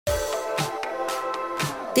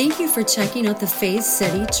Thank you for checking out the Faith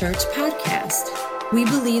City Church podcast. We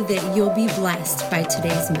believe that you'll be blessed by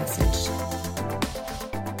today's message.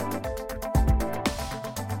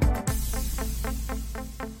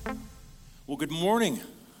 Well, good morning.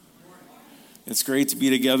 It's great to be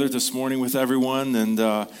together this morning with everyone. And,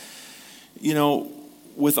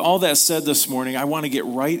 with all that said this morning, I want to get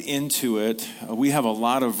right into it. We have a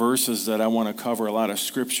lot of verses that I want to cover, a lot of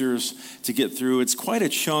scriptures to get through. It's quite a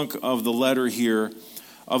chunk of the letter here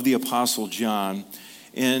of the Apostle John.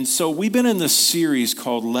 And so we've been in this series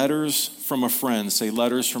called Letters from a Friend. Say,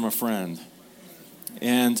 Letters from a Friend.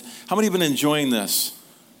 And how many have been enjoying this?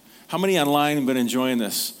 How many online have been enjoying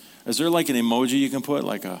this? Is there like an emoji you can put,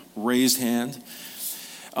 like a raised hand?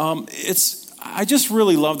 I just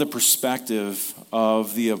really love the perspective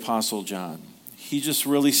of the Apostle John. He just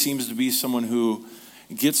really seems to be someone who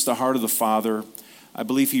gets the heart of the Father. I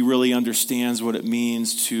believe he really understands what it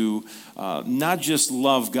means to not just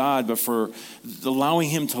love God, but for allowing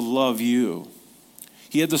him to love you.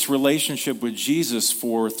 He had this relationship with Jesus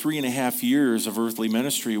for 3.5 years of earthly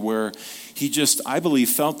ministry where he just, I believe,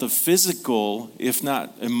 felt the physical, if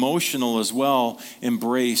not emotional as well,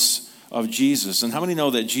 embrace of Jesus. And how many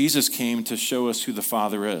know that Jesus came to show us who the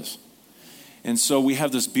Father is? And so we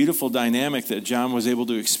have this beautiful dynamic that John was able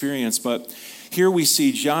to experience. But here we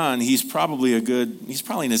see John, he's probably in his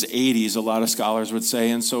 80s, a lot of scholars would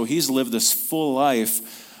say. And so he's lived this full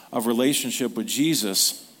life of relationship with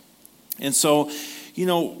Jesus. And so,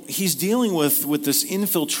 he's dealing with this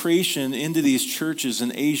infiltration into these churches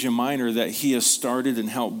in Asia Minor that he has started and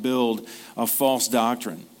helped build a false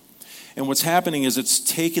doctrine. And what's happening is it's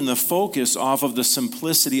taking the focus off of the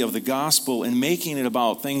simplicity of the gospel and making it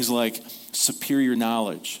about things like superior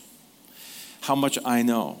knowledge, how much I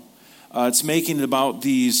know. It's making it about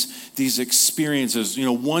these experiences.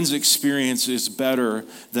 One's experience is better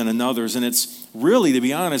than another's. And it's really, to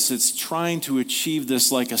be honest, it's trying to achieve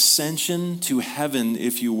this like ascension to heaven,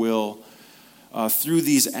 if you will, through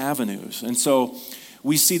these avenues. And so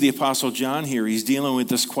we see the Apostle John here. He's dealing with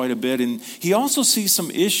this quite a bit. And he also sees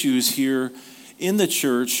some issues here in the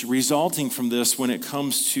church resulting from this when it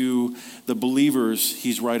comes to the believers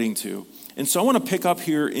he's writing to. And so I want to pick up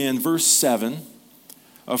here in verse 7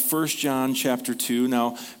 of 1 John chapter 2.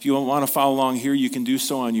 Now, if you want to follow along here, you can do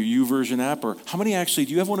so on your YouVersion app. Or how many actually,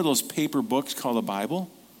 do you have one of those paper books called a Bible?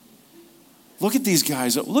 Look at these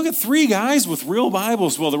guys. Look at 3 guys with real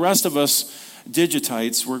Bibles. Well, the rest of us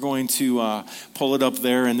digitites, we're going to pull it up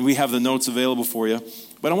there, and we have the notes available for you.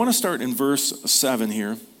 But I want to start in verse 7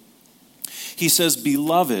 here. He says,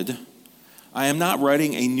 "Beloved, I am not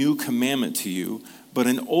writing a new commandment to you, but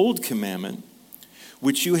an old commandment,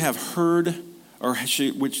 which you have heard,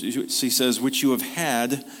 which you have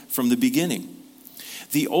had from the beginning.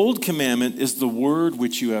 The old commandment is the word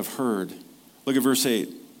which you have heard." Look at verse 8.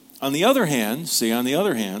 On the other hand,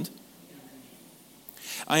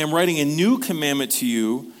 I am writing a new commandment to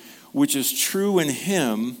you, which is true in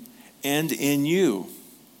him and in you,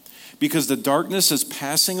 because the darkness is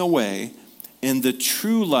passing away and the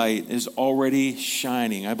true light is already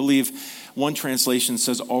shining. I believe one translation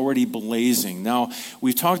says already blazing. Now,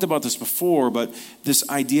 we've talked about this before, but this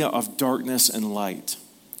idea of darkness and light.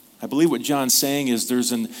 I believe what John's saying is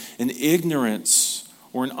there's an ignorance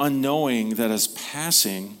or an unknowing that is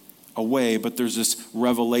passing away, but there's this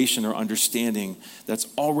revelation or understanding that's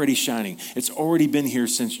already shining. It's already been here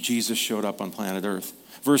since Jesus showed up on planet Earth.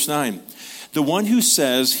 Verse 9, the one who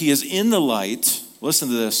says he is in the light, listen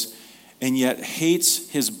to this, and yet hates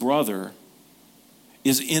his brother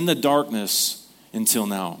is in the darkness until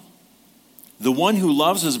now. The one who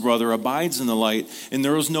loves his brother abides in the light, and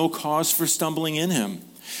there is no cause for stumbling in him.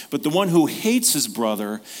 But the one who hates his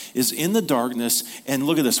brother is in the darkness, and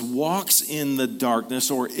look at this, walks in the darkness,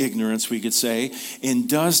 or ignorance we could say, and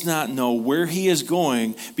does not know where he is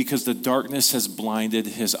going because the darkness has blinded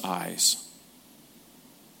his eyes.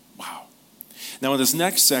 Wow. Now in this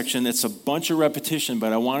next section, it's a bunch of repetition,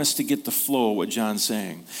 but I want us to get the flow of what John's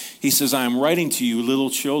saying. He says, I am writing to you, little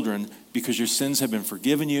children, because your sins have been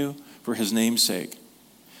forgiven you for his name's sake.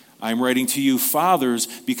 I am writing to you, fathers,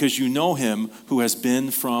 because you know him who has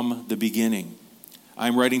been from the beginning. I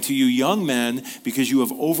am writing to you, young men, because you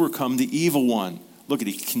have overcome the evil one. Look at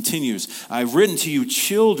it, he continues. I have written to you,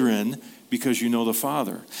 children, because you know the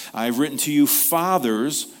Father. I have written to you,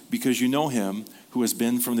 fathers, because you know him who has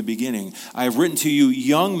been from the beginning. I have written to you,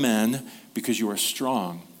 young men, because you are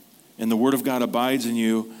strong, and the word of God abides in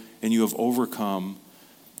you, and you have overcome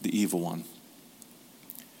the evil one.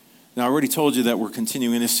 Now, I already told you that we're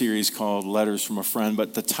continuing a series called Letters from a Friend,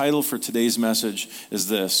 but the title for today's message is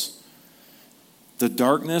this: The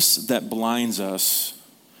darkness that blinds us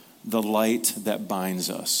the light that binds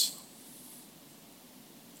us.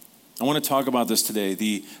 I want to talk about this today,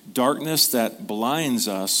 the darkness that blinds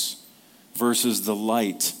us versus the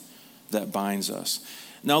light that binds us.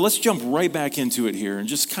 Now let's jump right back into it here and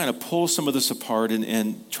just kind of pull some of this apart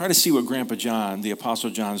and try to see what Grandpa John, the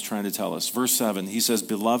Apostle John, is trying to tell us. Verse 7, he says,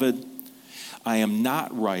 "Beloved, I am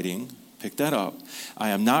not writing," pick that up, "I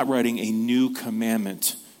am not writing a new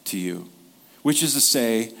commandment to you," which is to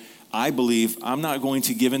say, I believe I'm not going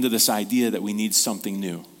to give into this idea that we need something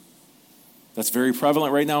new. That's very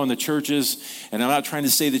prevalent right now in the churches, and I'm not trying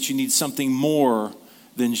to say that you need something more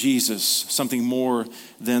than Jesus, something more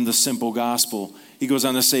than the simple gospel. He goes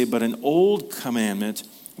on to say, "But an old commandment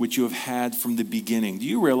which you have had from the beginning." Do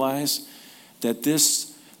you realize that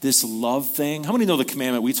this love thing, how many know the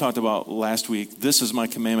commandment we talked about last week? "This is my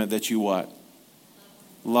commandment that you" what?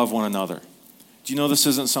 Love one another. Do you know this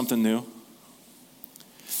isn't something new?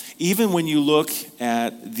 Even when you look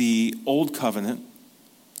at the old covenant,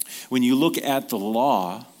 when you look at the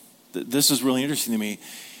law, this is really interesting to me.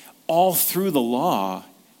 All through the law,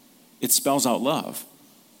 it spells out love.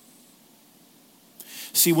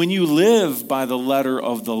 See, when you live by the letter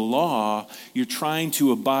of the law, you're trying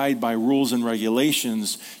to abide by rules and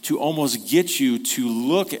regulations to almost get you to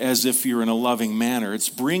look as if you're in a loving manner. It's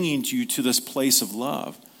bringing you to this place of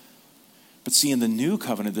love. But see, in the new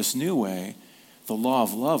covenant, this new way, the law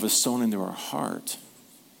of love is sown into our heart.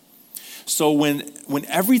 So when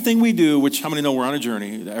everything we do, which how many know we're on a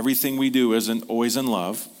journey, everything we do isn't always in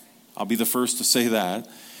love. I'll be the first to say that.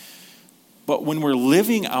 But when we're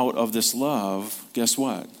living out of this love, guess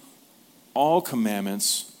what? All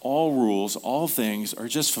commandments, all rules, all things are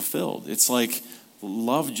just fulfilled. It's like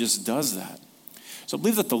love just does that. So I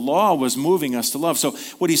believe that the law was moving us to love. So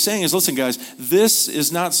what he's saying is, listen, guys, this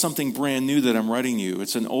is not something brand new that I'm writing you.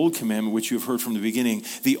 It's an old commandment which you have heard from the beginning.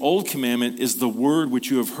 The old commandment is the word which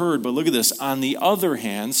you have heard. But look at this. On the other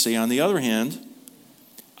hand, say on the other hand,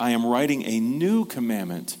 I am writing a new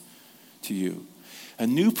commandment to you. A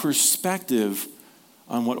new perspective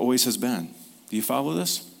on what always has been. Do you follow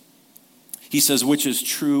this? He says, which is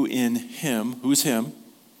true in him. Who's him?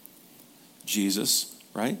 Jesus,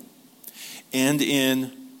 right? And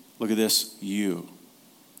in, look at this, you.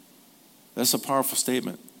 That's a powerful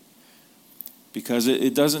statement. Because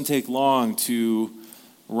it doesn't take long to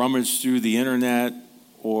rummage through the internet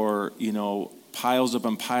or, piles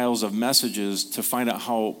upon piles of messages to find out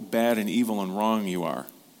how bad and evil and wrong you are.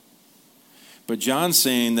 But John's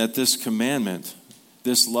saying that this commandment,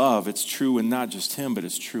 this love, it's true in not just him, but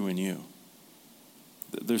it's true in you.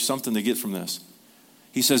 There's something to get from this.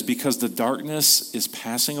 He says, because the darkness is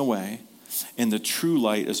passing away and the true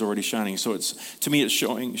light is already shining. So to me, it's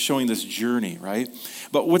showing this journey, right?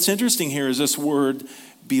 But what's interesting here is this word,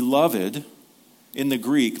 beloved, in the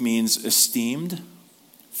Greek means esteemed,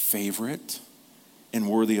 favorite, and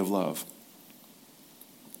worthy of love.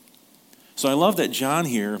 So I love that John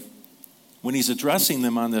here, when he's addressing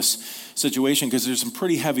them on this situation, because there's some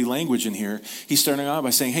pretty heavy language in here, he's starting out by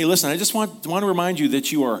saying, hey, listen, I just want to remind you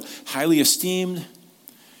that you are highly esteemed,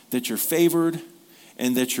 that you're favored,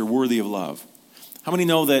 and that you're worthy of love. How many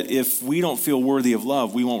know that if we don't feel worthy of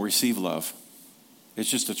love, we won't receive love? It's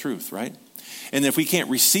just the truth, right? And if we can't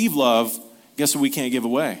receive love, guess what we can't give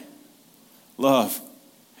away? Love.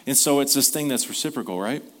 And so it's this thing that's reciprocal,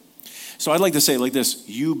 right? So I'd like to say it like this,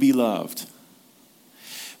 you be loved.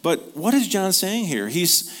 But what is John saying here?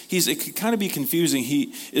 It could kind of be confusing.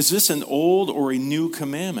 Is this an old or a new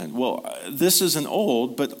commandment? Well, this is an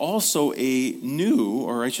old, but also a new,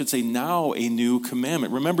 or I should say now a new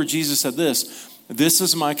commandment. Remember, Jesus said this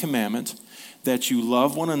is my commandment, that you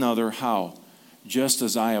love one another, how? Just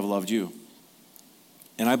as I have loved you.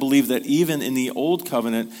 And I believe that even in the old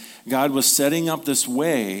covenant, God was setting up this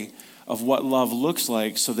way of what love looks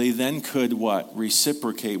like so they then could what?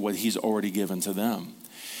 Reciprocate what he's already given to them.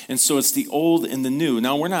 And so it's the old and the new.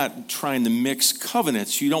 Now, we're not trying to mix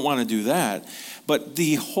covenants. You don't want to do that. But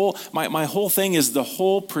my whole thing is the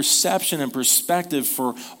whole perception and perspective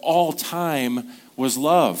for all time was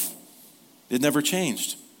love. It never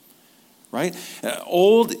changed, right?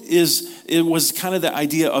 It was kind of the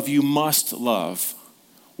idea of you must love.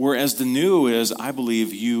 Whereas the new is, I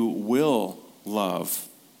believe you will love,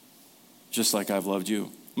 just like I've loved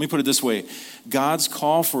you. Let me put it this way. God's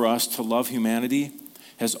call for us to love humanity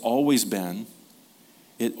has always been,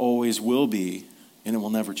 it always will be, and it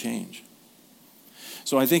will never change.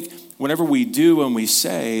 So I think whenever we do and we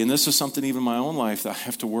say, and this is something even in my own life that I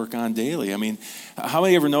have to work on daily. I mean, how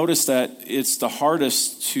many ever noticed that it's the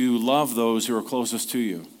hardest to love those who are closest to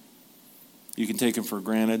you? You can take them for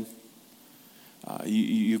granted.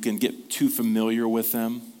 You can get too familiar with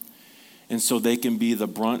them. And so they can be the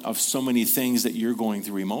brunt of so many things that you're going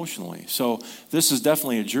through emotionally. So this is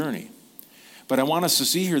definitely a journey. But I want us to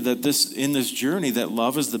see here that in this journey, that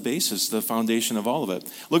love is the basis, the foundation of all of it.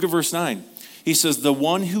 Look at verse 9. He says, the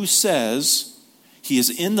one who says he is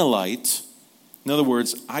in the light, in other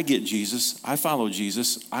words, I get Jesus, I follow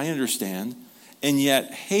Jesus, I understand, and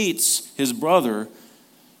yet hates his brother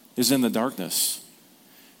is in the darkness.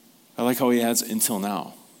 I like how he adds, until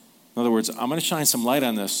now. In other words, I'm going to shine some light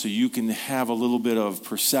on this so you can have a little bit of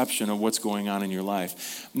perception of what's going on in your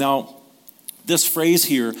life. Now, this phrase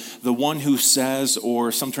here, the one who says,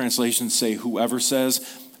 or some translations say whoever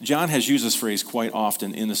says, John has used this phrase quite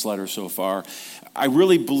often in this letter so far. I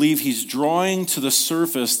really believe he's drawing to the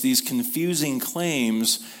surface these confusing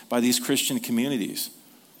claims by these Christian communities.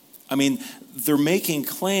 I mean, they're making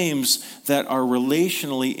claims that are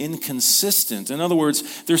relationally inconsistent. In other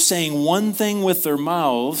words, they're saying one thing with their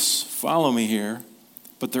mouths, follow me here,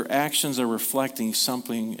 but their actions are reflecting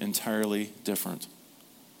something entirely different.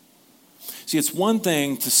 See, it's one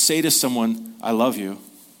thing to say to someone, I love you.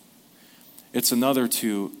 It's another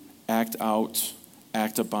to act out,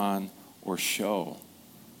 act upon, or show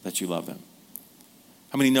that you love them.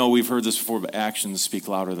 How many know we've heard this before, but actions speak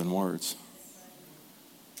louder than words?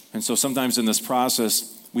 And so sometimes in this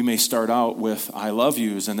process, we may start out with I love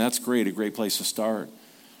yous, and that's great, a great place to start.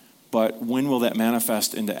 But when will that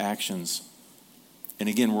manifest into actions? And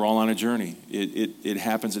again, we're all on a journey. It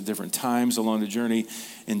happens at different times along the journey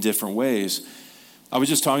in different ways. I was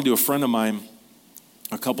just talking to a friend of mine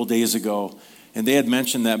a couple days ago, and they had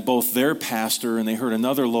mentioned that both their pastor and they heard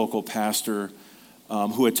another local pastor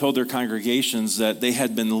who had told their congregations that they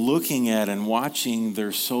had been looking at and watching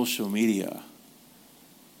their social media.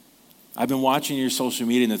 I've been watching your social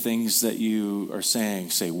media and the things that you are saying,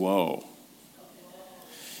 say, whoa.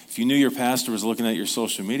 If you knew your pastor was looking at your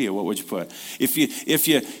social media, what would you put? If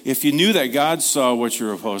you knew that God saw what you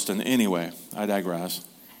were posting, anyway, I digress.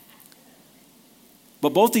 But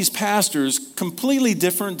both these pastors, completely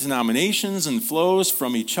different denominations and flows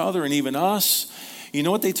from each other and even us, you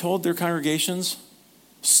know what they told their congregations?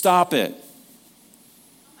 Stop it.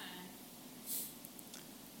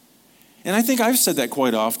 And I think I've said that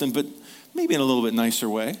quite often, but maybe in a little bit nicer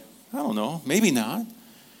way. I don't know, maybe not.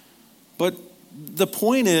 But the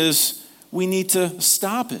point is, we need to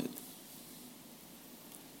stop it.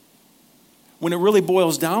 When it really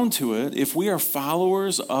boils down to it, if we are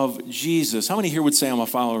followers of Jesus, how many here would say I'm a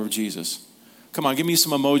follower of Jesus? Come on, give me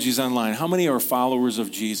some emojis online. How many are followers of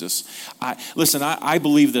Jesus? I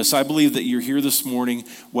believe this. I believe that you're here this morning,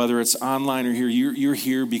 whether it's online or here, you're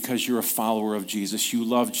here because you're a follower of Jesus. You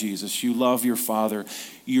love Jesus. You love your Father.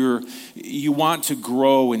 You want to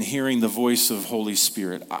grow in hearing the voice of Holy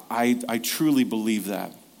Spirit. I truly believe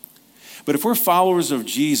that. But if we're followers of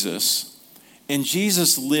Jesus, and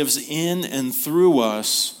Jesus lives in and through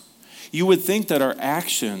us, you would think that our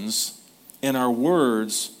actions and our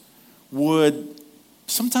words would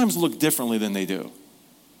sometimes look differently than they do.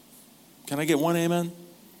 Can I get one amen?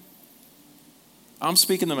 I'm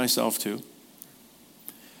speaking to myself too.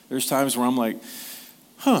 There's times where I'm like,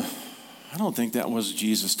 I don't think that was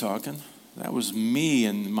Jesus talking. That was me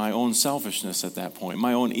and my own selfishness at that point,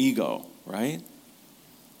 my own ego, right?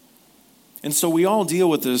 And so we all deal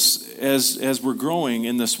with this as we're growing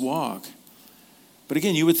in this walk. But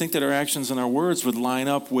again, you would think that our actions and our words would line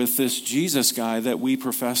up with this Jesus guy that we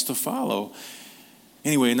profess to follow.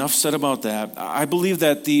 Anyway, enough said about that. I believe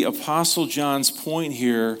that the Apostle John's point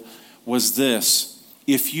here was this.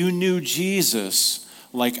 If you knew Jesus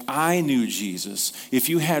like I knew Jesus, if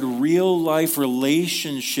you had real life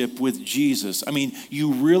relationship with Jesus, I mean,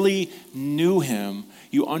 you really knew him,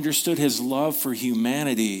 you understood his love for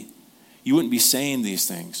humanity, you wouldn't be saying these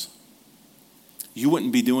things. You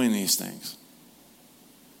wouldn't be doing these things.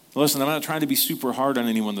 Listen, I'm not trying to be super hard on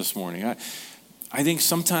anyone this morning. I think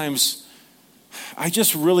sometimes I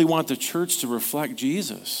just really want the church to reflect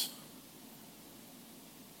Jesus.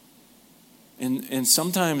 And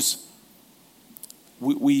sometimes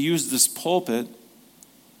we use this pulpit,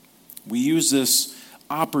 we use this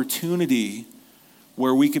opportunity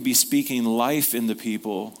where we could be speaking life into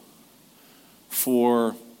people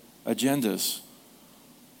for agendas,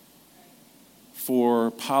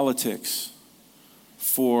 for politics,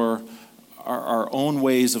 for our own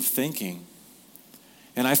ways of thinking.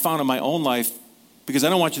 And I found in my own life, because I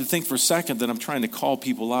don't want you to think for a second that I'm trying to call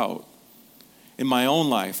people out. In my own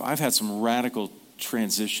life, I've had some radical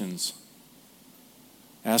transitions.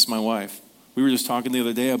 Ask my wife. We were just talking the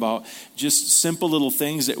other day about just simple little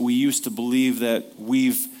things that we used to believe that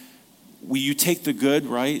you take the good,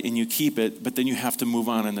 right, and you keep it, but then you have to move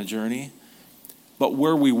on in the journey. but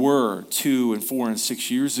where we were 2 and 4 and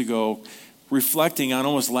 6 years ago, reflecting on,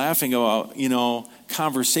 almost laughing about,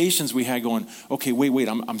 conversations we had going, okay, wait,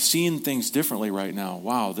 I'm seeing things differently right now.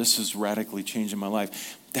 Wow, this is radically changing my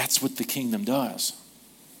life. That's what the kingdom does.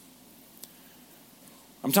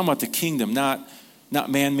 I'm talking about the kingdom, not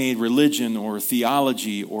man-made religion or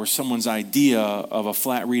theology or someone's idea of a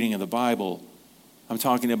flat reading of the Bible. I'm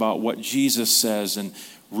talking about what Jesus says and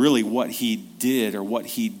really what he did or what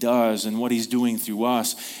he does and what he's doing through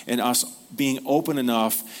us, and us being open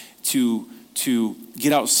enough to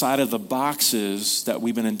get outside of the boxes that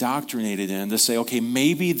we've been indoctrinated in, to say, okay,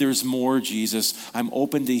 maybe there's more, Jesus. I'm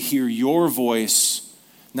open to hear your voice,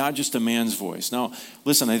 not just a man's voice. Now,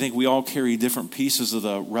 listen, I think we all carry different pieces of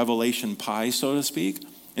the revelation pie, so to speak.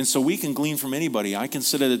 And so we can glean from anybody. I can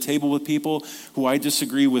sit at a table with people who I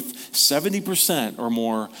disagree with 70% or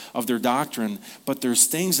more of their doctrine, but there's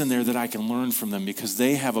things in there that I can learn from them because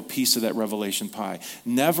they have a piece of that revelation pie.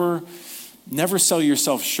 Never sell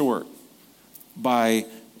yourself short by,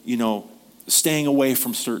 staying away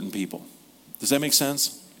from certain people. Does that make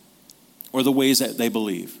sense? Or the ways that they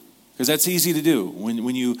believe. Because that's easy to do.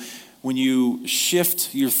 When you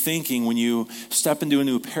shift your thinking, when you step into a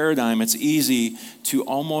new paradigm, it's easy to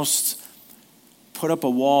almost put up a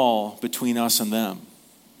wall between us and them.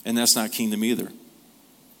 And that's not kingdom either.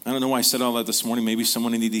 I don't know why I said all that this morning. Maybe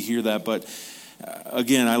someone needed to hear that. But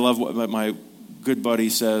again, I love what my good buddy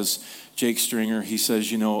says, Jake Stringer. He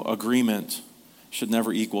says, agreement should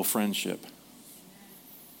never equal friendship.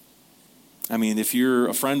 I mean, if you're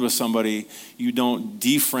a friend with somebody, you don't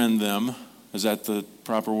defriend them. Is that the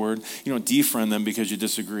proper word? You don't defriend them because you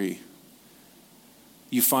disagree.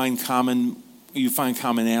 You find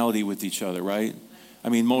commonality with each other, right? I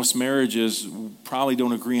mean, most marriages probably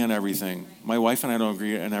don't agree on everything. My wife and I don't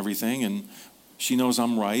agree on everything, and she knows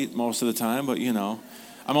I'm right most of the time, but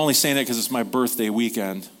I'm only saying that because it's my birthday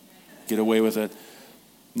weekend. Get away with it.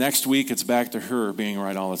 Next week, it's back to her being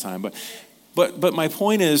right all the time. But my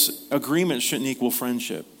point is, agreement shouldn't equal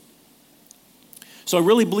friendship. So I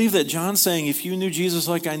really believe that John's saying, if you knew Jesus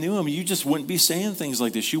like I knew him, you just wouldn't be saying things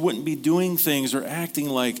like this. You wouldn't be doing things or acting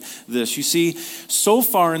like this. You see, so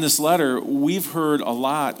far in this letter, we've heard a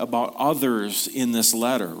lot about others in this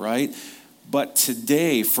letter, right? But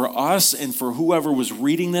today, for us and for whoever was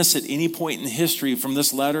reading this at any point in history from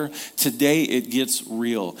this letter, today it gets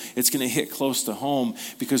real. It's going to hit close to home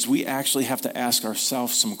because we actually have to ask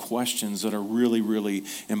ourselves some questions that are really, really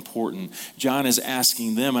important. John is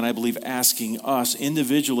asking them, and I believe asking us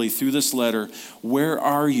individually through this letter, where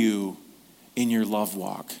are you in your love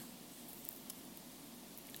walk?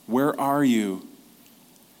 Where are you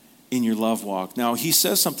in your love walk? Now, he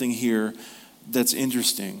says something here that's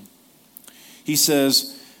interesting. He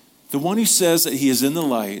says, the one who says that he is in the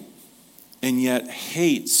light and yet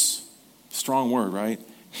hates, strong word, right?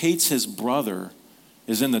 Hates his brother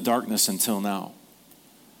is in the darkness until now.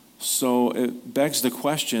 So it begs the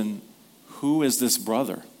question, who is this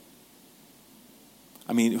brother?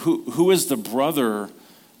 I mean, who is the brother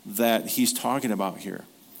that he's talking about here?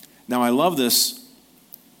 Now, I love this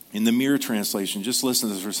in the Mirror translation. Just listen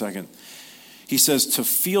to this for a second. He says, to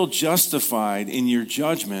feel justified in your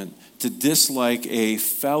judgment, to dislike a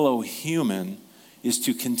fellow human is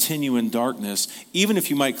to continue in darkness, even if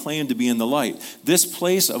you might claim to be in the light. This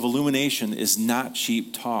place of illumination is not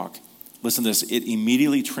cheap talk. Listen to this. It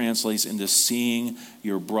immediately translates into seeing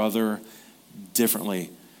your brother differently.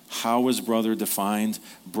 How is brother defined?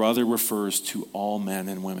 Brother refers to all men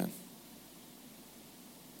and women.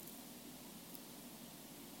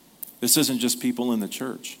 This isn't just people in the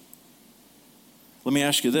church. Let me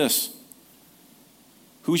ask you this.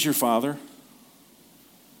 Who's your father?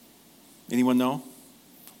 Anyone know?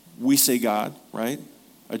 We say God, right?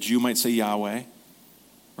 A Jew might say Yahweh,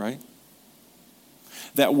 right?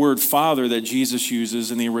 That word father that Jesus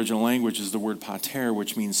uses in the original language is the word pater,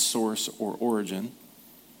 which means source or origin.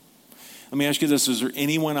 Let me ask you this. Is there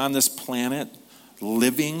anyone on this planet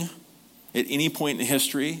living at any point in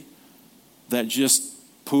history that just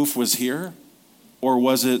poof was here? Or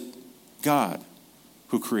was it God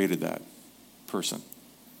who created that person?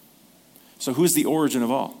 So who's the origin of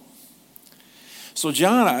all? So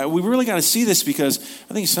John, we really got to see this because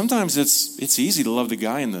I think sometimes it's easy to love the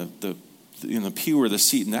guy in the pew or the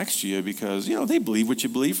seat next to you because, they believe what you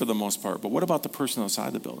believe for the most part. But what about the person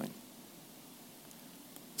outside the building?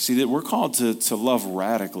 See, that we're called to love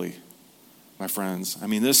radically, my friends. I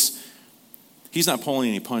mean, he's not pulling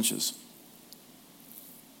any punches.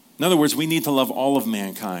 In other words, we need to love all of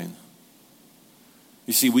mankind.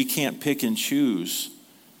 You see, we can't pick and choose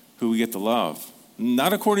who we get to love.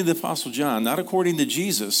 Not according to the Apostle John, not according to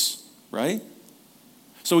Jesus, right?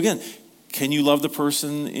 So again, Can you love the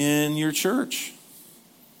person in your church?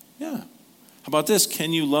 Yeah. How about this?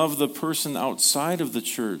 Can you love the person outside of the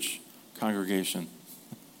church congregation?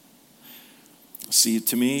 See,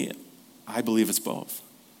 to me, I believe it's both.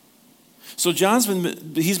 So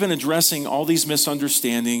he's been addressing all these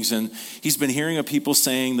misunderstandings, and he's been hearing of people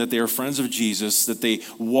saying that they are friends of Jesus, that they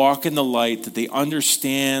walk in the light, that they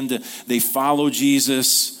understand, they follow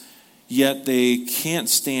Jesus, yet they can't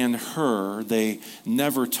stand her. They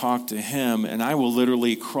never talk to him, and I will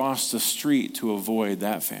literally cross the street to avoid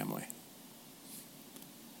that family.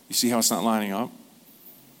 You see how it's not lining up?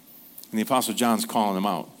 And the Apostle John's calling them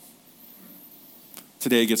out.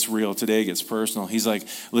 Today it gets real. Today it gets personal. He's like,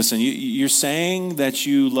 listen, you're saying that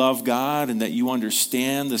you love God and that you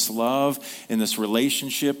understand this love and this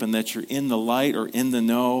relationship and that you're in the light or in the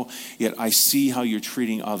know, yet I see how you're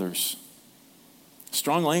treating others.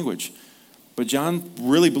 Strong language. But John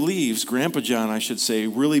really believes, Grandpa John, I should say,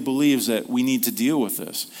 really believes that we need to deal with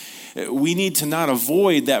this. We need to not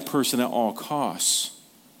avoid that person at all costs.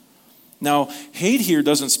 Now, hate here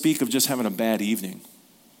doesn't speak of just having a bad evening.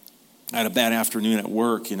 I had a bad afternoon at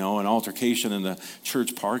work, an altercation in the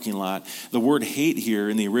church parking lot. The word hate here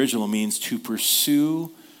in the original means to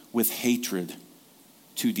pursue with hatred,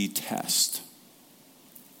 to detest.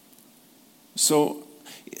 So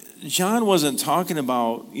John wasn't talking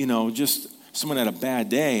about, just someone had a bad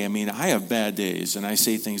day. I mean, I have bad days and I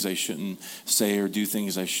say things I shouldn't say or do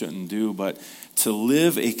things I shouldn't do, but to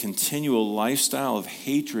live a continual lifestyle of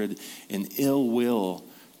hatred and ill will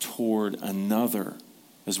toward another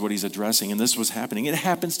is what he's addressing. And this was happening. It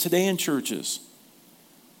happens today in churches.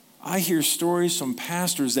 I hear stories from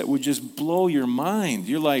pastors that would just blow your mind.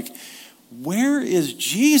 You're like, where is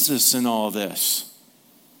Jesus in all this?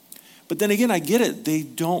 But then again, I get it. They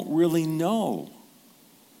don't really know.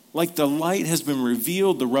 Like the light has been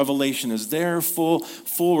revealed, the revelation is there,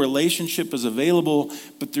 full relationship is available,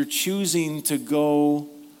 but they're choosing to go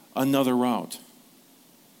another route.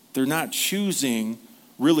 They're not choosing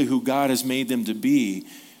really who God has made them to be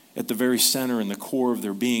at the very center and the core of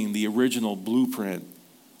their being, the original blueprint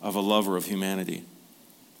of a lover of humanity.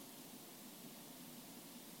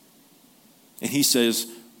 And he says,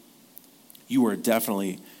 you are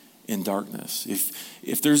definitely in darkness.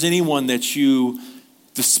 If there's anyone that you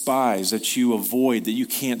despise, that you avoid, that you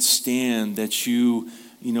can't stand, that you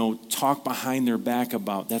talk behind their back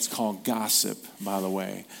about, that's called gossip, by the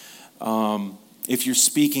way. If you're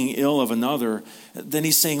speaking ill of another, then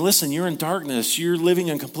he's saying, listen, you're in darkness. You're living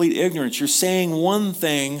in complete ignorance. You're saying one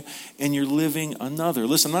thing and you're living another.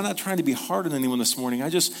 Listen, I'm not trying to be hard on anyone this morning.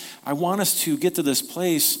 I want us to get to this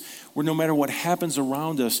place where no matter what happens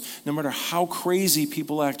around us, no matter how crazy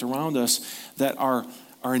people act around us, that our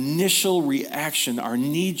initial reaction, our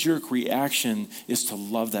knee-jerk reaction is to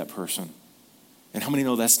love that person. And how many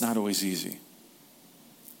know that's not always easy?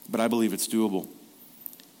 But I believe it's doable.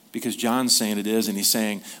 Because John's saying it is, and he's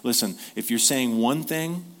saying, listen, if you're saying one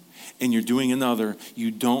thing and you're doing another,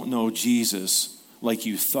 you don't know Jesus like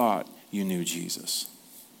you thought you knew Jesus.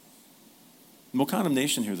 No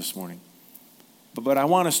condemnation here this morning. But I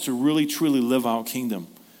want us to really, truly live out kingdom.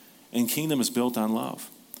 And kingdom is built on love.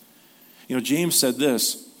 James said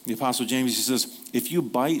this, the Apostle James, he says, if you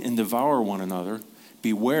bite and devour one another,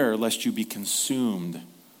 beware lest you be consumed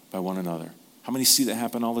by one another. How many see that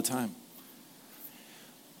happen all the time?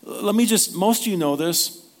 Most of you know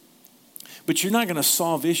this, but you're not going to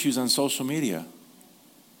solve issues on social media.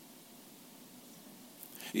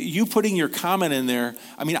 You putting your comment in there,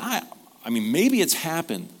 I mean, maybe it's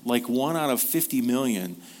happened, like 1 out of 50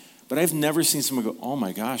 million, but I've never seen someone go, oh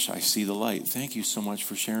my gosh, I see the light. Thank you so much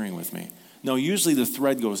for sharing with me. No, usually the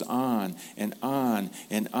thread goes on and on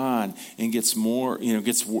and on and gets more,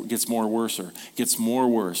 gets more worse,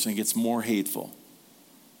 and gets more hateful.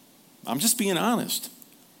 I'm just being honest.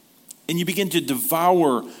 And you begin to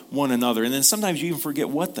devour one another. And then sometimes you even forget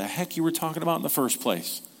what the heck you were talking about in the first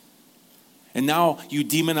place. And now you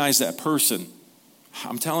demonize that person.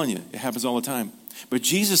 I'm telling you, it happens all the time. But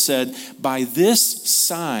Jesus said, by this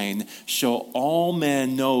sign shall all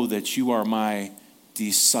men know that you are my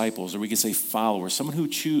disciples. Or we could say followers. Someone who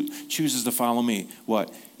chooses to follow me.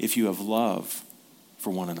 What? If you have love for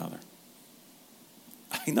one another.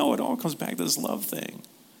 I know it all comes back to this love thing.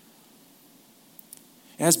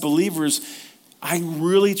 As believers, I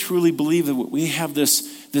really, truly believe that we have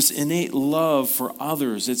this innate love for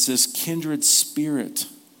others. It's this kindred spirit.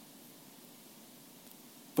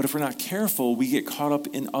 But if we're not careful, we get caught up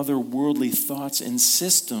in other worldly thoughts and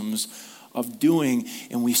systems of doing,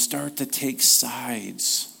 and we start to take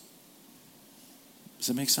sides. Does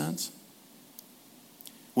that make sense?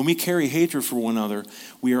 When we carry hatred for one another,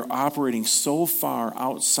 we are operating so far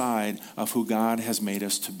outside of who God has made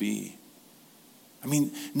us to be. I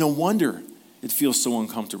mean, no wonder it feels so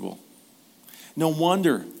uncomfortable. No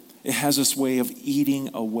wonder it has this way of eating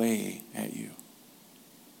away at you.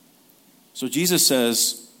 So Jesus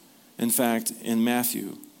says, in fact, in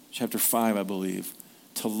Matthew chapter 5, I believe,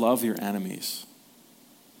 to love your enemies.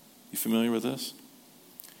 You familiar with this?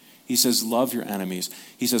 He says, love your enemies.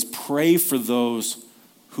 He says, pray for those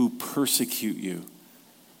who persecute you.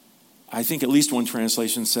 I think at least one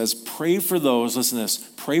translation says, pray for those, listen to this,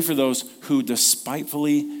 pray for those who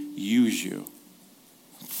despitefully use you.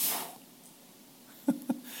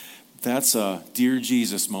 That's a dear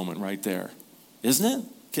Jesus moment right there, isn't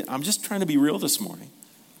it? I'm just trying to be real this morning.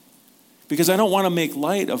 Because I don't want to make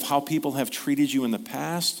light of how people have treated you in the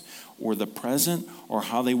past or the present or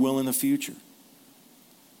how they will in the future.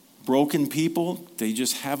 Broken people, they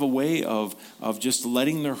just have a way of just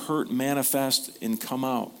letting their hurt manifest and come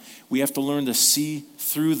out. We have to learn to see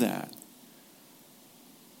through that.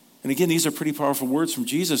 And again, these are pretty powerful words from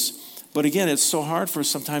Jesus. But again, it's so hard for us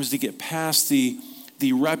sometimes to get past the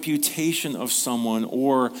reputation of someone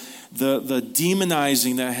or the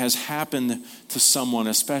demonizing that has happened to someone,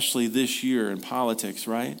 especially this year in politics,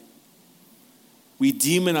 right? We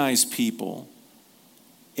demonize people.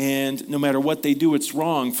 And no matter what they do, it's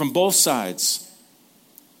wrong from both sides.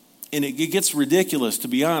 And it gets ridiculous, to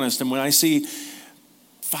be honest. And when I see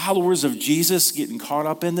followers of Jesus getting caught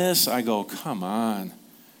up in this, I go, come on.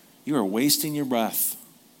 You are wasting your breath.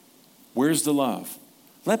 Where's the love?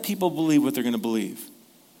 Let people believe what they're going to believe.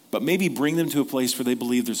 But maybe bring them to a place where they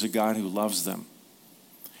believe there's a God who loves them,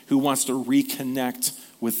 who wants to reconnect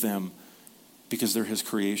with them because they're his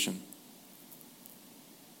creation.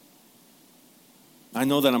 I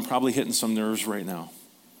know that I'm probably hitting some nerves right now,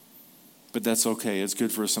 but that's okay. It's good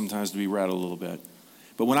for us sometimes to be rattled a little bit.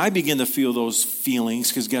 But when I begin to feel those feelings,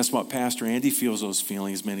 because guess what? Pastor Andy feels those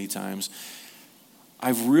feelings many times.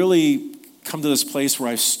 I've really come to this place where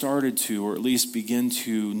I've started to, or at least begin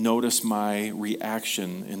to notice my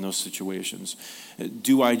reaction in those situations.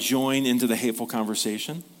 Do I join into the hateful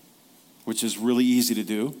conversation, which is really easy to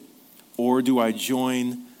do, or do I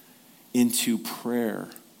join into prayer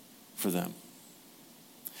for them?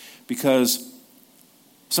 Because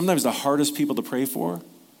sometimes the hardest people to pray for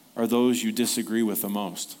are those you disagree with the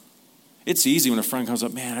most. It's easy when a friend comes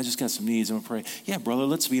up, man, I just got some needs, I'm going to pray. Yeah, brother,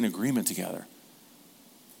 let's be in agreement together.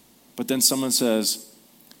 But then someone says,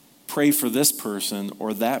 pray for this person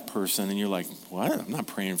or that person, and you're like, what? I'm not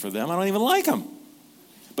praying for them. I don't even like them.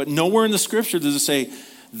 But nowhere in the scripture does it say,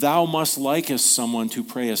 thou must likest someone to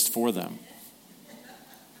prayest for them.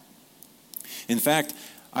 In fact,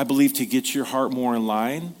 I believe to get your heart more in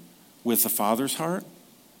line with the Father's heart,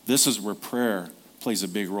 this is where prayer plays a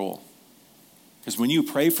big role. Because when you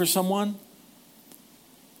pray for someone,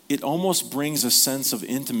 it almost brings a sense of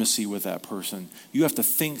intimacy with that person. You have to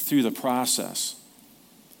think through the process.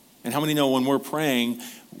 And how many know when we're praying,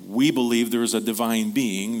 we believe there's a divine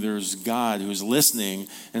being, there's God who's listening,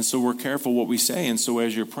 and so we're careful what we say. And so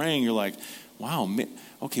as you're praying, you're like, wow,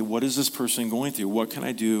 okay, what is this person going through? What can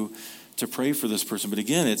I do to pray for this person? But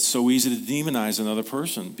again, it's so easy to demonize another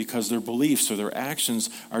person because their beliefs or their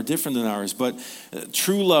actions are different than ours. But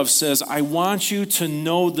true love says, I want you to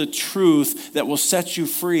know the truth that will set you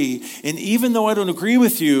free. And even though I don't agree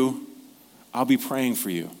with you, I'll be praying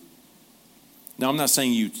for you. Now, I'm not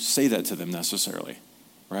saying you say that to them necessarily,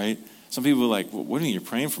 right? Some people are like, well, what do you mean you're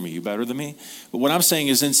praying for me? You better than me? But what I'm saying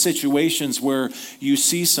is in situations where you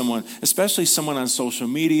see someone, especially someone on social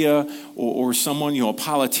media or someone, a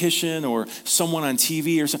politician or someone on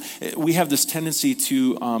TV or something, we have this tendency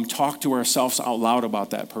to talk to ourselves out loud about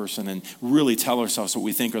that person and really tell ourselves what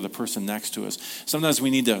we think of the person next to us. Sometimes we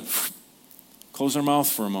need to close our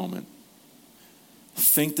mouth for a moment.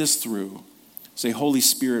 Think this through. Say, Holy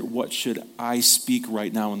Spirit, what should I speak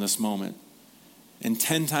right now in this moment? And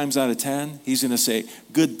 10 times out of 10, he's going to say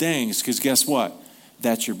good things, because guess what?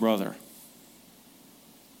 That's your brother.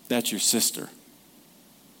 That's your sister.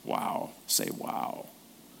 Wow. Say wow.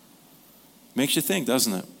 Makes you think,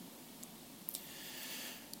 doesn't it?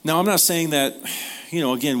 Now, I'm not saying that,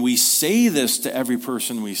 again, we say this to every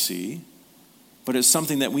person we see, but it's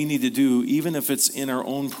something that we need to do even if it's in our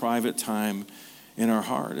own private time in our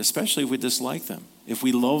heart, especially if we dislike them, if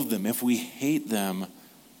we loathe them, if we hate them.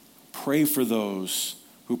 Pray for those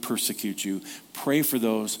who persecute you. Pray for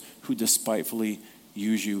those who despitefully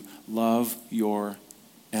use you. Love your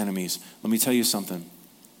enemies. Let me tell you something.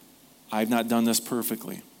 I've not done this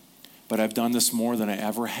perfectly, but I've done this more than I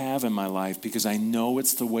ever have in my life because I know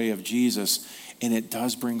it's the way of Jesus, and it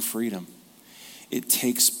does bring freedom. It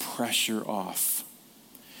takes pressure off.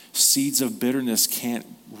 seeds of bitterness can't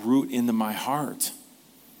root into my heart.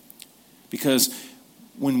 Because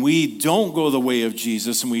when we don't go the way of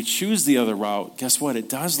Jesus and we choose the other route, guess what? It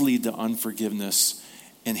does lead to unforgiveness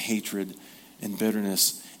and hatred and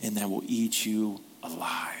bitterness, and that will eat you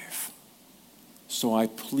alive. So I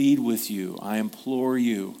plead with you, I implore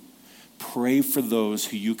you, pray for those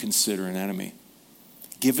who you consider an enemy.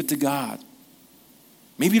 Give it to God.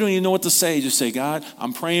 Maybe you don't even know what to say. Just say, God,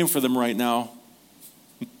 I'm praying for them right now.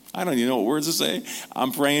 I don't even know what words to say.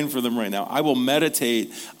 I'm praying for them right now. I will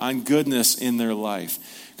meditate on goodness in their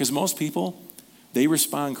life. Because most people, they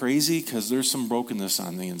respond crazy because there's some brokenness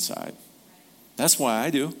on the inside. That's why I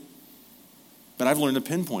do. But I've learned to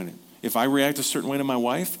pinpoint it. If I react a certain way to my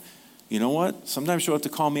wife, you know what? Sometimes she'll have to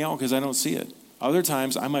call me out because I don't see it. Other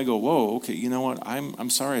times I might go, whoa, okay, you know what? I'm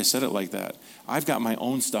sorry I said it like that. I've got my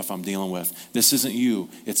own stuff I'm dealing with. This isn't you,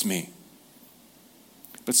 it's me.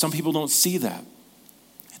 But some people don't see that.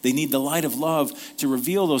 They need the light of love to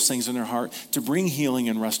reveal those things in their heart, to bring healing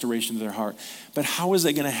and restoration to their heart. But how is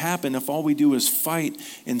that going to happen if all we do is fight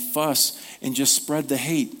and fuss and just spread the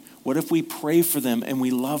hate? What if we pray for them and we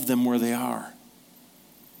love them where they are?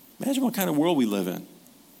 Imagine what kind of world we live in.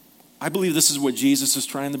 I believe this is what Jesus is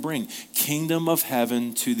trying to bring. Kingdom of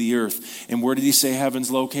heaven to the earth. And where did he say heaven's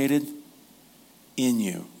located? In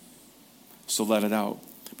you. So let it out.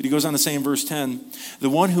 But he goes on to say in verse 10, the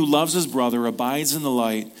one who loves his brother abides in the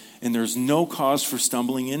light, and there's no cause for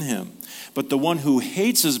stumbling in him. But the one who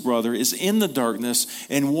hates his brother is in the darkness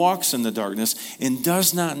and walks in the darkness and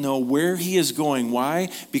does not know where he is going. Why?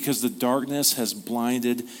 Because the darkness has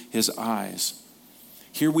blinded his eyes.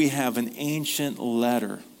 Here we have an ancient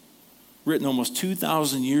letter written almost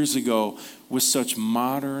 2,000 years ago with such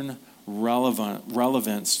modern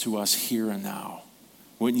relevance to us here and now.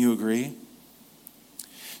 Wouldn't you agree?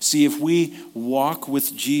 See, if we walk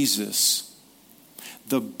with Jesus,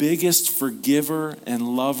 the biggest forgiver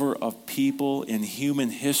and lover of people in human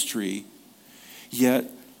history, yet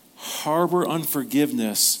harbor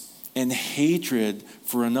unforgiveness and hatred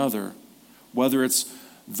for another, whether it's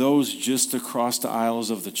those just across the aisles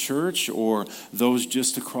of the church or those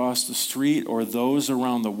just across the street or those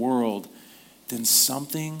around the world, then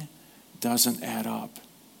something doesn't add up.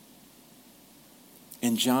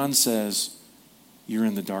 And John says, you're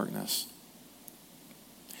in the darkness.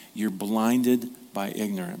 You're blinded by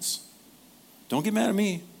ignorance. Don't get mad at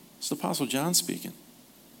me. It's the Apostle John speaking.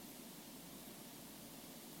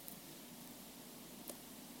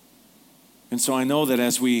 And so I know that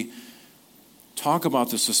as we talk about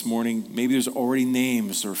this morning, maybe there's already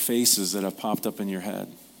names or faces that have popped up in your head.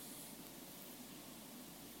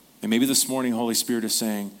 And maybe this morning, Holy Spirit is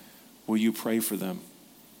saying, will you pray for them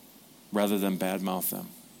rather than badmouth them?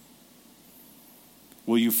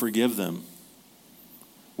 Will you forgive them?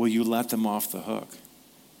 Will you let them off the hook?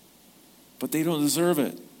 But they don't deserve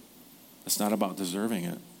it. It's not about deserving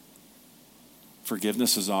it.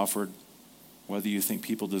 Forgiveness is offered whether you think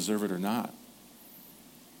people deserve it or not.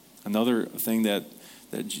 Another thing that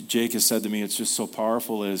Jake has said to me, it's just so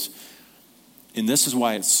powerful is, and this is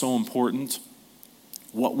why it's so important,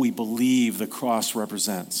 what we believe the cross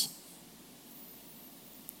represents.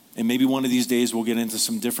 And maybe one of these days we'll get into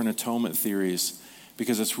some different atonement theories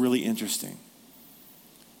because it's really interesting.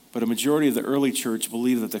 But a majority of the early church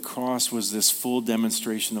believed that the cross was this full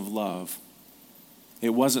demonstration of love. It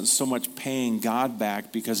wasn't so much paying God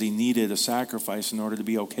back because he needed a sacrifice in order to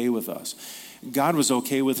be okay with us. God was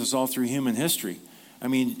okay with us all through human history. I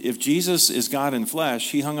mean, if Jesus is God in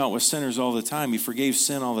flesh, he hung out with sinners all the time. He forgave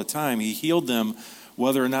sin all the time. He healed them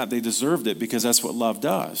whether or not they deserved it because that's what love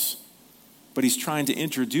does. But he's trying to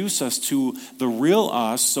introduce us to the real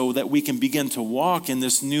us so that we can begin to walk in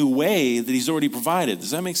this new way that he's already provided.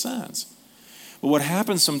 Does that make sense? But what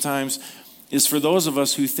happens sometimes is for those of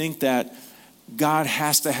us who think that God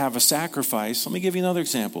has to have a sacrifice. Let me give you another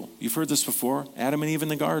example. You've heard this before. Adam and Eve in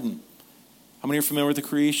the garden. How many are familiar with the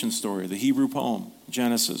creation story, the Hebrew poem,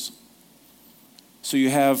 Genesis? So you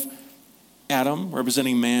have Adam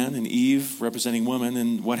representing man and Eve representing woman,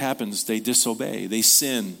 and what happens? They disobey. They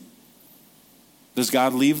sin. Does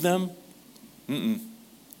God leave them? In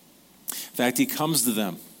fact, he comes to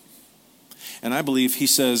them. And I believe he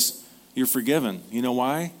says, you're forgiven. You know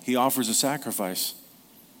why? He offers a sacrifice.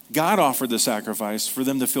 God offered the sacrifice for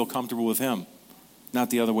them to feel comfortable with him, not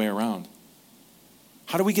the other way around.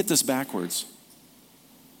 How do we get this backwards?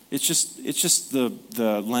 It's just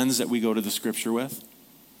the lens that we go to the scripture with.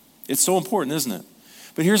 It's so important, isn't it?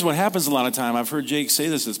 But here's what happens a lot of time. I've heard Jake say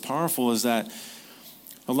this. It's powerful, is that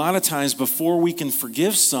a lot of times before we can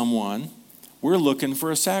forgive someone, we're looking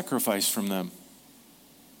for a sacrifice from them.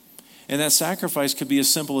 And that sacrifice could be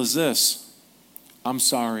as simple as this. I'm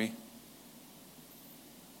sorry.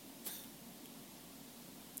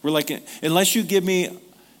 We're like, unless you give me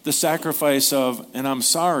the sacrifice of, and I'm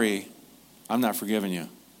sorry, I'm not forgiving you.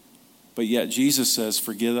 But yet Jesus says,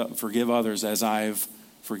 forgive others as I've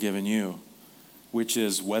forgiven you, which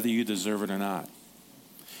is whether you deserve it or not.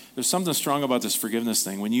 There's something strong about this forgiveness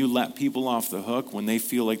thing. When you let people off the hook, when they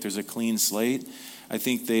feel like there's a clean slate, I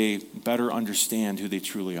think they better understand who they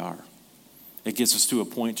truly are. It gets us to a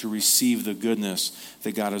point to receive the goodness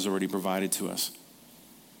that God has already provided to us.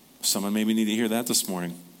 Someone maybe need to hear that this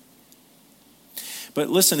morning. But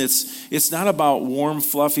listen, it's not about warm,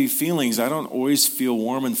 fluffy feelings. I don't always feel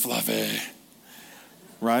warm and fluffy,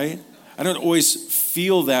 right? I don't always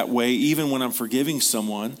feel that way even when I'm forgiving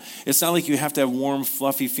someone. It's not like you have to have warm,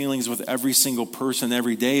 fluffy feelings with every single person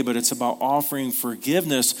every day, but it's about offering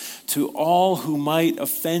forgiveness to all who might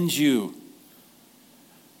offend you.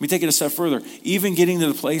 Let me take it a step further. Even getting to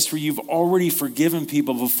the place where you've already forgiven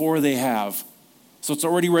people before they have. So it's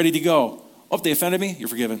already ready to go. Oh, they offended me? You're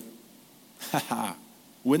forgiven.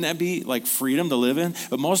 Wouldn't that be like freedom to live in?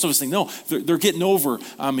 But most of us think, no, they're getting over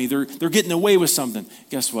on me. They're getting away with something.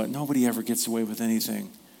 Guess what? Nobody ever gets away with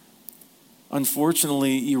anything.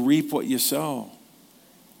 Unfortunately, you reap what you sow.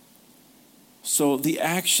 So the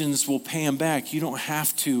actions will pay them back. You don't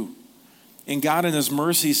have to. And God in his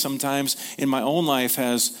mercy sometimes in my own life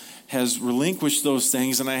has relinquished those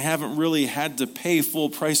things, and I haven't really had to pay full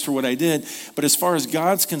price for what I did. But as far as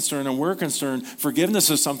God's concerned and we're concerned, forgiveness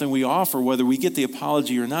is something we offer whether we get the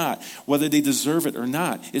apology or not, whether they deserve it or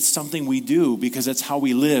not. It's something we do because that's how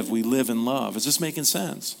we live. We live in love. Is this making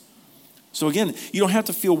sense? So again, you don't have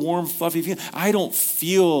to feel warm, fluffy feelings. I don't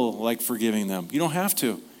feel like forgiving them. You don't have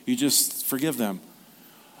to. You just forgive them.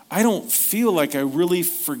 I don't feel like I really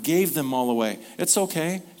forgave them all the way. It's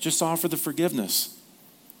okay. Just offer the forgiveness.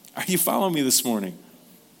 Are you following me this morning?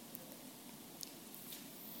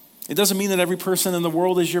 It doesn't mean that every person in the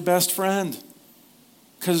world is your best friend,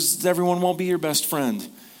 because everyone won't be your best friend.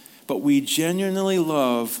 But we genuinely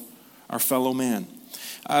love our fellow man.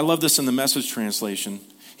 I love this in the Message translation.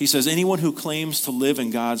 He says, anyone who claims to live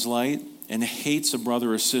in God's light and hates a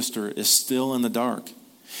brother or sister is still in the dark.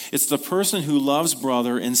 It's the person who loves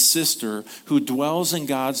brother and sister who dwells in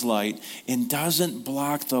God's light and doesn't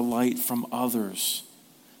block the light from others.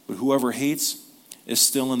 But whoever hates is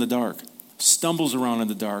still in the dark, stumbles around in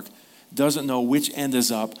the dark, doesn't know which end is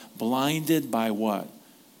up, blinded by what?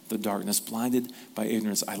 The darkness, blinded by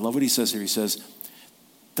ignorance. I love what he says here. He says,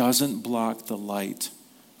 doesn't block the light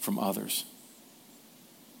from others.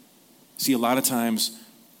 See, a lot of times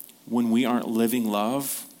when we aren't living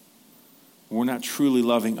love, we're not truly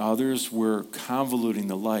loving others, we're convoluting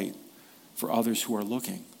the light for others who are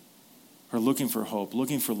looking for hope,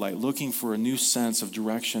 looking for light, looking for a new sense of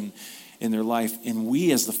direction in their life. And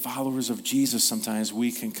we, as the followers of Jesus, sometimes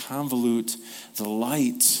we can convolute the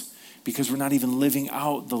light because we're not even living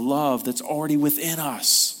out the love that's already within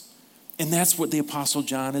us. And that's what the Apostle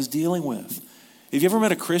John is dealing with. Have you ever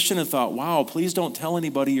met a Christian and thought, wow, please don't tell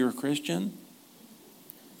anybody you're a Christian?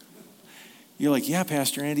 You're like, yeah,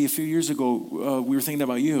 Pastor Andy, a few years ago, we were thinking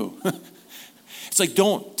about you. It's like,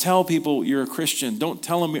 don't tell people you're a Christian. Don't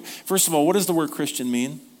tell them. First of all, what does the word Christian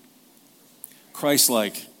mean?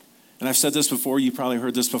 Christ-like. And I've said this before. You probably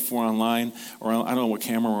heard this before online, or I don't know what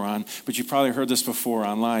camera we're on, but you probably heard this before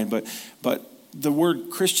online. But the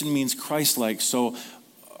word Christian means Christ-like. So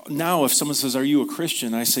now if someone says, are you a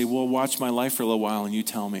Christian? I say, well, watch my life for a little while and you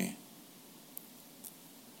tell me.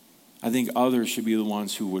 I think others should be the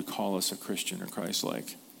ones who would call us a Christian or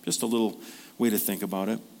Christ-like. Just a little way to think about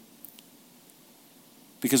it.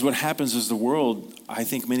 Because what happens is the world, I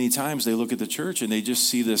think many times they look at the church and they just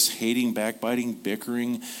see this hating, backbiting,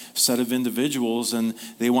 bickering set of individuals and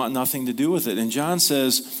they want nothing to do with it. And John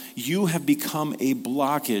says, you have become a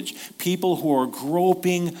blockage. People who are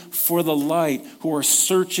groping for the light, who are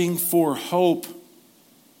searching for hope.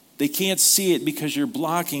 They can't see it because you're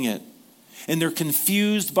blocking it. And they're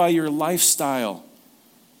confused by your lifestyle.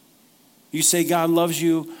 You say God loves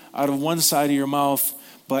you out of one side of your mouth,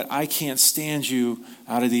 but I can't stand you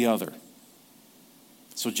out of the other.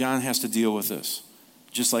 So John has to deal with this,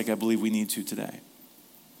 just like I believe we need to today.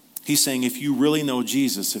 He's saying if you really know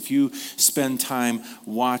Jesus, if you spend time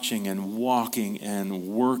watching and walking and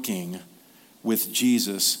working with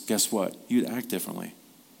Jesus, guess what? You'd act differently.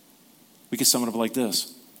 We could sum it up like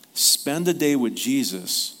this. Spend a day with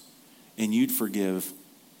Jesus and you'd forgive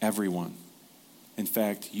everyone. In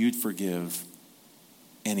fact, you'd forgive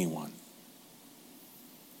anyone.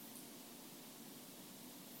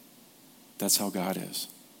 That's how God is.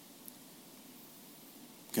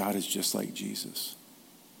 God is just like Jesus.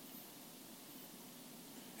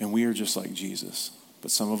 and we are just like Jesus.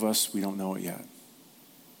 But some of us, we don't know it yet.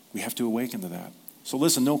 We have to awaken to that. So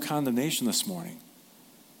listen, no condemnation this morning.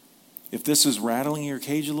 If this is rattling your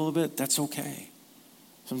cage a little bit, that's okay.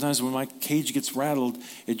 Sometimes when my cage gets rattled,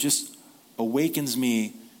 it just awakens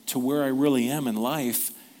me to where I really am in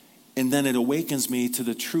life, and then it awakens me to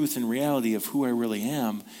the truth and reality of who I really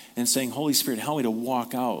am, and saying, Holy Spirit, help me to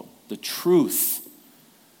walk out the truth,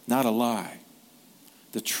 not a lie,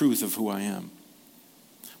 the truth of who I am.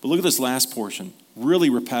 But look at this last portion, really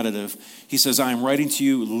repetitive. He says, I am writing to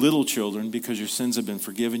you, little children, because your sins have been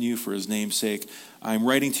forgiven you for his name's sake. I am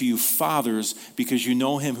writing to you, fathers, because you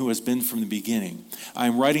know him who has been from the beginning. I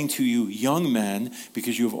am writing to you, young men,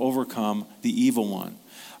 because you have overcome the evil one.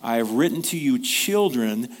 I have written to you,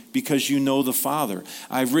 children, because you know the Father.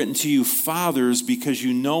 I have written to you, fathers, because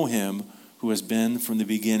you know him who has been from the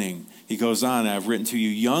beginning. He goes on, I have written to you,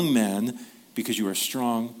 young men, because you are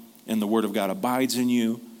strong, and the word of God abides in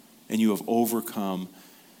you, and you have overcome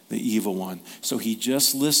the evil one. So he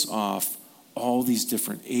just lists off all these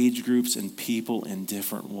different age groups and people in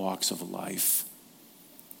different walks of life.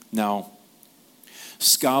 Now,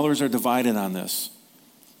 scholars are divided on this.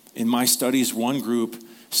 In my studies, one group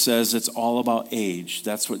says it's all about age.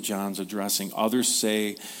 That's what John's addressing. Others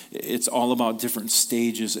say it's all about different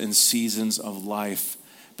stages and seasons of life.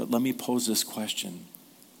 But let me pose this question.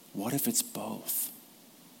 What if it's both?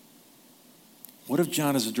 What if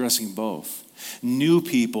John is addressing both? New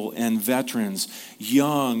people and veterans,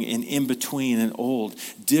 young and in between and old,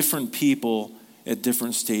 different people at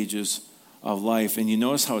different stages of life. And you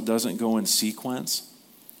notice how it doesn't go in sequence?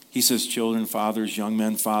 He says children, fathers, young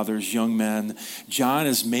men, fathers, young men. John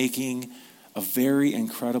is making a very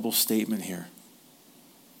incredible statement here.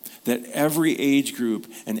 That every age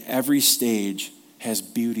group and every stage has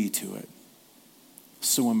beauty to it.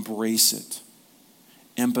 So embrace it.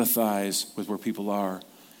 Empathize with where people are,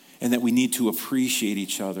 and that we need to appreciate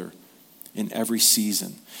each other in every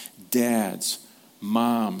season. Dads,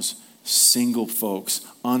 moms, single folks,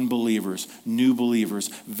 unbelievers, new believers,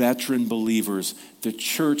 veteran believers. The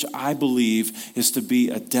church, I believe, is to be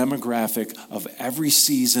a demographic of every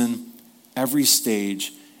season, every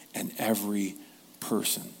stage, and every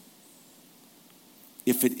person.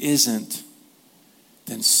 If it isn't,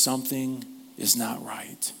 then something is not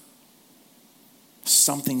right.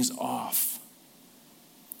 Something's off.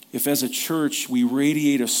 If as a church we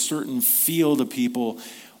radiate a certain feel to people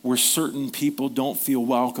where certain people don't feel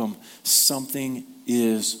welcome, something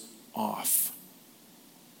is off.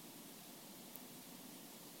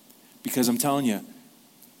 Because I'm telling you,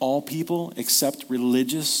 all people except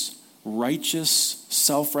religious, righteous,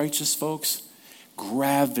 self-righteous folks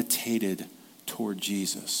gravitated toward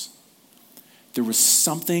Jesus. There was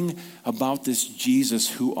something about this Jesus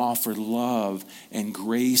who offered love and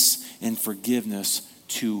grace and forgiveness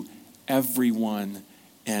to everyone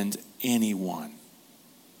and anyone.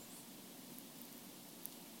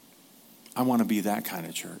 I want to be that kind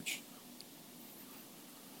of church.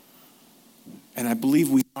 And I believe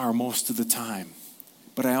we are most of the time.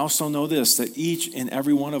 But I also know this, that each and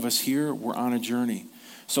every one of us here, we're on a journey.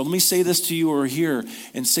 So let me say this to you or here,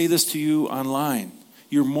 and say this to you online.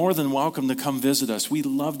 You're more than welcome to come visit us. We'd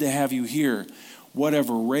love to have you here.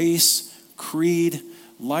 Whatever race, creed,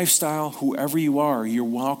 lifestyle, whoever you are, you're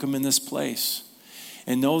welcome in this place.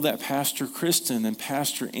 And know that Pastor Kristen and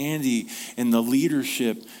Pastor Andy and the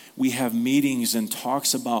leadership, we have meetings and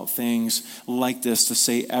talks about things like this to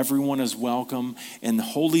say everyone is welcome, and the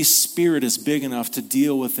Holy Spirit is big enough to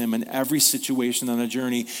deal with them in every situation on the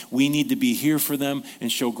journey. We need to be here for them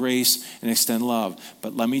and show grace and extend love.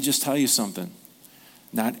 But let me just tell you something.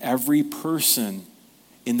 Not every person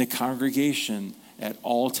in the congregation at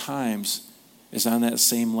all times is on that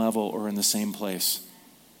same level or in the same place.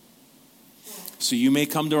 So you may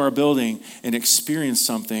come to our building and experience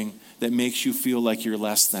something that makes you feel like you're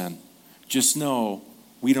less than. Just know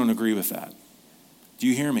we don't agree with that. Do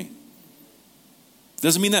you hear me?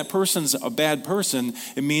 Doesn't mean that person's a bad person.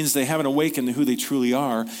 It means they haven't awakened to who they truly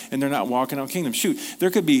are, and they're not walking out kingdom. Shoot, there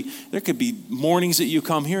could be mornings that you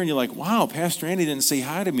come here and you're like, wow, Pastor Andy didn't say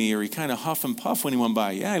hi to me, or he kind of huff and puff when he went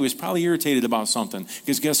by. Yeah, he was probably irritated about something.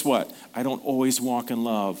 Because guess what? I don't always walk in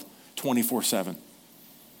love 24/7.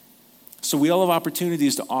 So we all have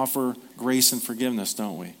opportunities to offer grace and forgiveness,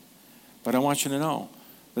 don't we? But I want you to know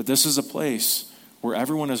that this is a place where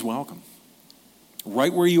everyone is welcome.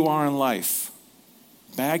 Right where you are in life.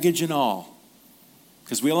 Baggage and all.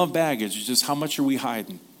 Because we all have baggage. It's just how much are we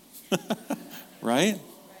hiding? Right?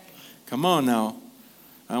 Come on now.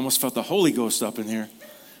 I almost felt the Holy Ghost up in here.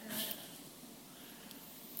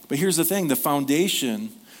 But here's the thing. The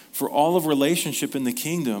foundation for all of relationship in the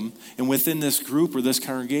kingdom and within this group or this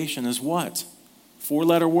congregation is what?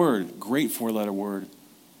 4-letter word, great 4-letter word,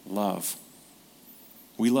 love.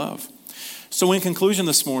 We love. So in conclusion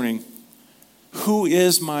this morning, who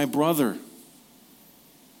is my brother?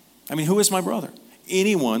 I mean, who is my brother?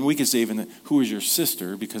 Anyone, we could say even who is your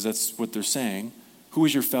sister, because that's what they're saying. Who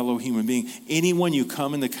is your fellow human being? Anyone you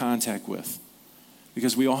come into contact with,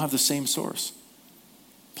 because we all have the same source.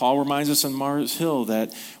 Paul reminds us on Mars Hill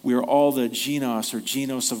that we are all the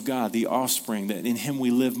genos of God, the offspring, that in him we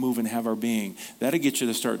live, move, and have our being. That'll get you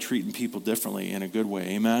to start treating people differently in a good way,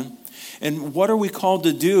 amen? And what are we called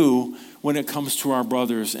to do when it comes to our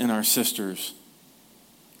brothers and our sisters?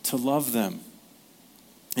 To love them.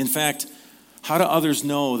 In fact, how do others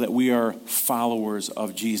know that we are followers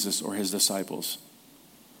of Jesus or his disciples?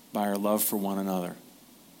 By our love for one another.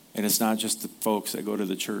 And it's not just the folks that go to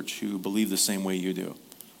the church who believe the same way you do.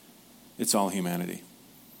 It's all humanity.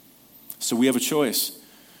 So we have a choice.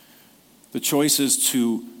 The choice is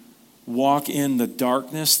to walk in the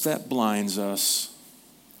darkness that blinds us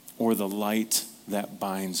or the light that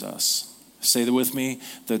binds us. Say that with me.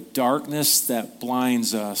 The darkness that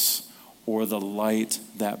blinds us or the light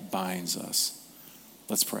that binds us.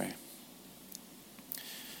 Let's pray.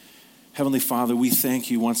 Heavenly Father, we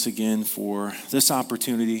thank you once again for this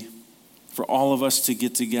opportunity, for all of us to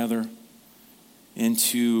get together and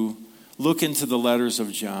to look into the letters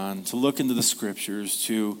of John, to look into the scriptures,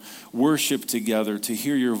 to worship together, to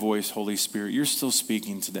hear your voice, Holy Spirit. You're still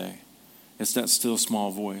speaking today. It's that still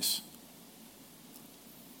small voice.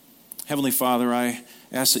 Heavenly Father, I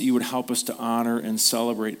ask that you would help us to honor and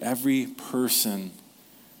celebrate every person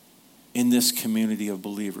in this community of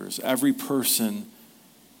believers, every person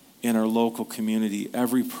in our local community,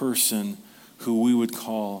 every person who we would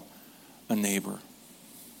call a neighbor.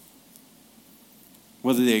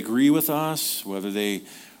 Whether they agree with us, whether they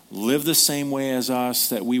live the same way as us,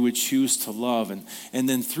 that we would choose to love. And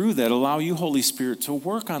then through that, allow you, Holy Spirit, to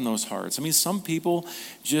work on those hearts. I mean, some people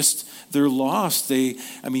just, they're lost.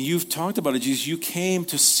 You've talked about it, Jesus. You came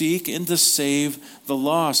to seek and to save the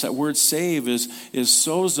lost. That word save is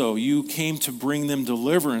sozo. You came to bring them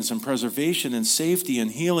deliverance and preservation and safety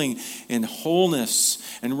and healing and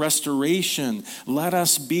wholeness and restoration. Let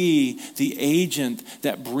us be the agent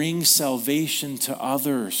that brings salvation to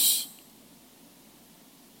others.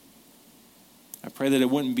 I pray that it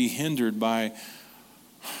wouldn't be hindered by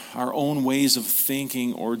our own ways of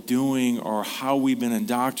thinking or doing or how we've been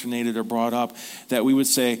indoctrinated or brought up, that we would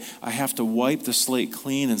say, I have to wipe the slate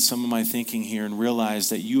clean in some of my thinking here and realize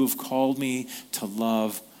that you have called me to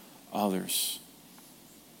love others.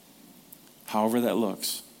 However that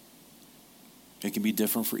looks. It can be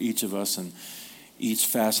different for each of us and each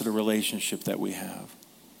facet of relationship that we have.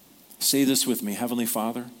 Say this with me. Heavenly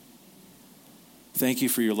Father, thank you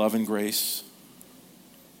for your love and grace.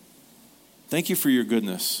 Thank you for your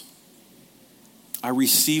goodness. I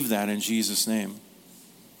receive that in Jesus' name.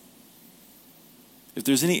 If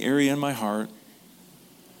there's any area in my heart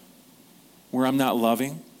where I'm not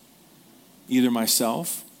loving either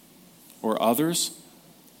myself or others,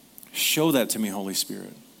 show that to me, Holy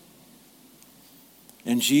Spirit.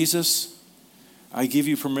 And Jesus, I give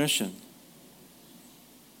you permission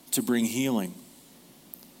to bring healing,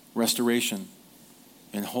 restoration,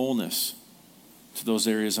 and wholeness to those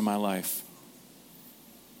areas of my life.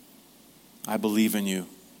 I believe in you.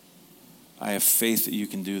 I have faith that you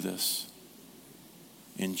can do this.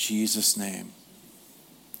 In Jesus' name.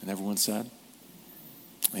 And everyone said,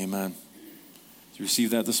 amen. Did you receive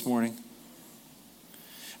that this morning?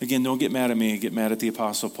 Again, don't get mad at me. Get mad at the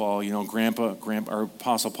Apostle Paul. Grandpa, or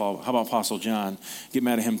Apostle Paul. How about Apostle John? Get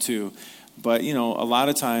mad at him too. But, a lot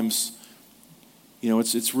of times,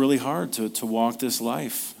 it's really hard to walk this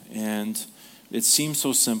life. And it seems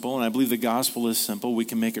so simple, and I believe the gospel is simple. We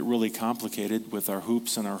can make it really complicated with our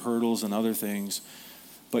hoops and our hurdles and other things.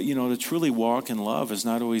 But, to truly walk in love is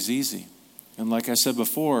not always easy. And like I said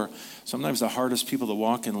before, sometimes the hardest people to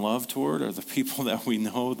walk in love toward are the people that we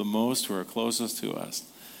know the most, who are closest to us.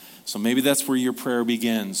 So maybe that's where your prayer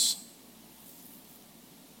begins.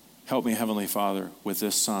 Help me, Heavenly Father, with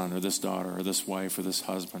this son or this daughter or this wife or this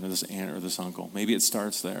husband or this aunt or this uncle. Maybe it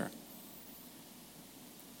starts there.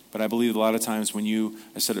 But I believe a lot of times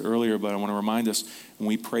I said it earlier, but I want to remind us, when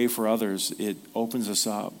we pray for others, it opens us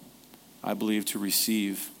up, I believe, to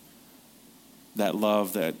receive that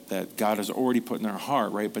love that God has already put in our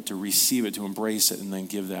heart, right? But to receive it, to embrace it, and then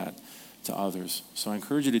give that to others. So I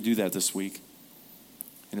encourage you to do that this week.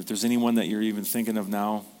 And if there's anyone that you're even thinking of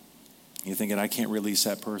now, you're thinking, I can't release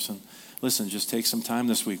that person. Listen, just take some time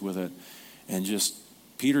this week with it and just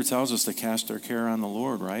Peter tells us to cast our care on the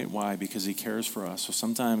Lord, right? Why? Because he cares for us. So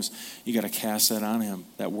sometimes you got to cast that on him.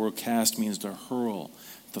 That word cast means to hurl,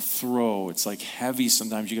 to throw. It's like heavy.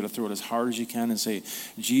 Sometimes you got to throw it as hard as you can and say,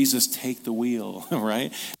 Jesus, take the wheel,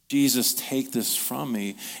 right? Jesus, take this from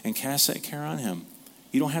me, and cast that care on him.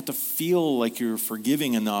 You don't have to feel like you're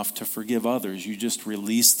forgiving enough to forgive others. You just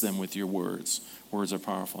release them with your words. Words are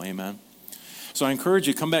powerful. Amen. So I encourage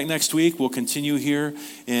you, come back next week. We'll continue here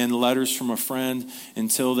in Letters from a Friend.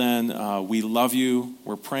 Until then, we love you.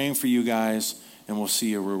 We're praying for you guys, and we'll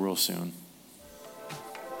see you real soon.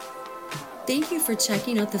 Thank you for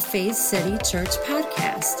checking out the Faith City Church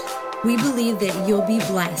podcast. We believe that you'll be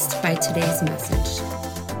blessed by today's message.